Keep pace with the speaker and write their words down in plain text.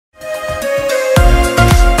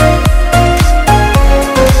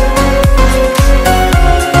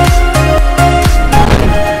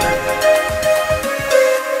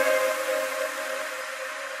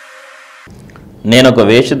నేను ఒక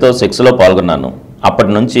వేషతో సెక్స్లో పాల్గొన్నాను.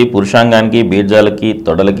 అప్పటి నుంచి పురుషాంగానికి, బీర్జాలకి,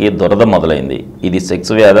 తొడలకి దురద మొదలైంది. ఇది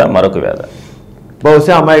సెక్స్ వ్యాధ, మరొక వ్యాధ?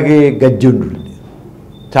 బహుశా అమ్మాయికి గజ్జి ఉంటుంది.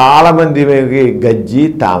 చాలామంది గజ్జి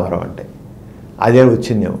తామరం అంటే అదే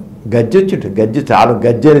వచ్చిందేమో. గజ్జి వచ్చి ఉంటుంది. గజ్జి చాలా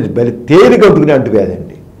గజ్జి అనేది బలి తేలిక అంటుకునే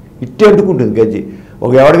అంటువ్యాధండి. ఇట్టే అంటుకుంటుంది గజ్జి.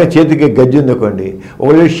 ఒక ఎవరిగా చేతికి గజ్జి ఉందనుకోండి,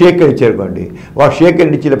 ఒకళ్ళు షేక్ ఇచ్చారుకోండి, వాడు షేక్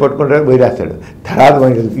ఇచ్చి ఇలా పట్టుకుంటారు, వదిలేస్తాడు. తర్వాత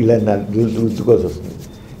మనకి ఇలా రుద్దుకోవాల్సి వస్తుంది.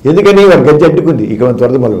 ఎందుకని వాడు గజ్జి అడ్డుకుంది, ఇక మన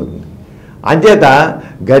త్వరద మొదలవుతుంది. అంచేత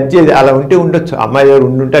గజ్జి అలా ఉంటే ఉండొచ్చు, అమ్మాయి దగ్గర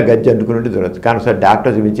ఉండుంటే గజ్జి అడ్డుకుని ఉంటే దొరకచ్చు. కానీ సార్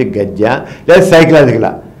డాక్టర్ చూపించి గజ్జా లేదా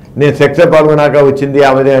సైకలాజికలా, నేను సెక్స్ పాల్గొనాక వచ్చింది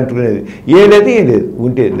ఆమెదే అంటుకునేది ఏం లేదు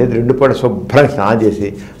ఉంటే లేదు. 2 పూట శుభ్రంగా స్నానం చేసి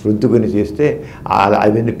రుద్దుకొని చేస్తే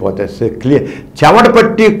అవన్నీ పోతాయి. క్లియర్. చెమట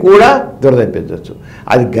పట్టి కూడా దురదనిపించవచ్చు.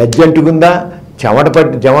 అది గజ్జి అంటుకుందా, చెమట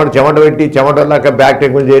పెట్టి చెమటలాగా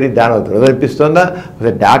బ్యాక్టీరియా చేరి దాని దురదనిపిస్తుందా,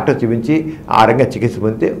 డాక్టర్ చూపించి ఆ రంగా చికిత్స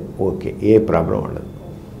పొందితే ఓకే, ఏ ప్రాబ్లం ఉండదు.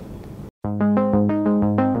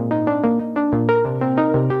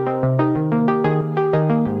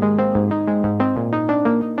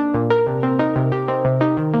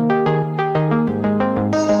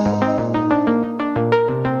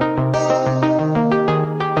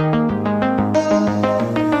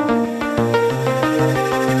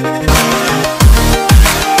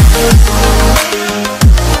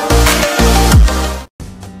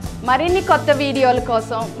 మరిన్ని కొత్త వీడియోల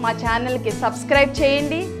కోసం మా ఛానల్కి సబ్స్క్రైబ్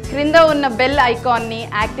చేయండి. క్రింద ఉన్న బెల్ ఐకాన్ని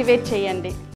యాక్టివేట్ చేయండి.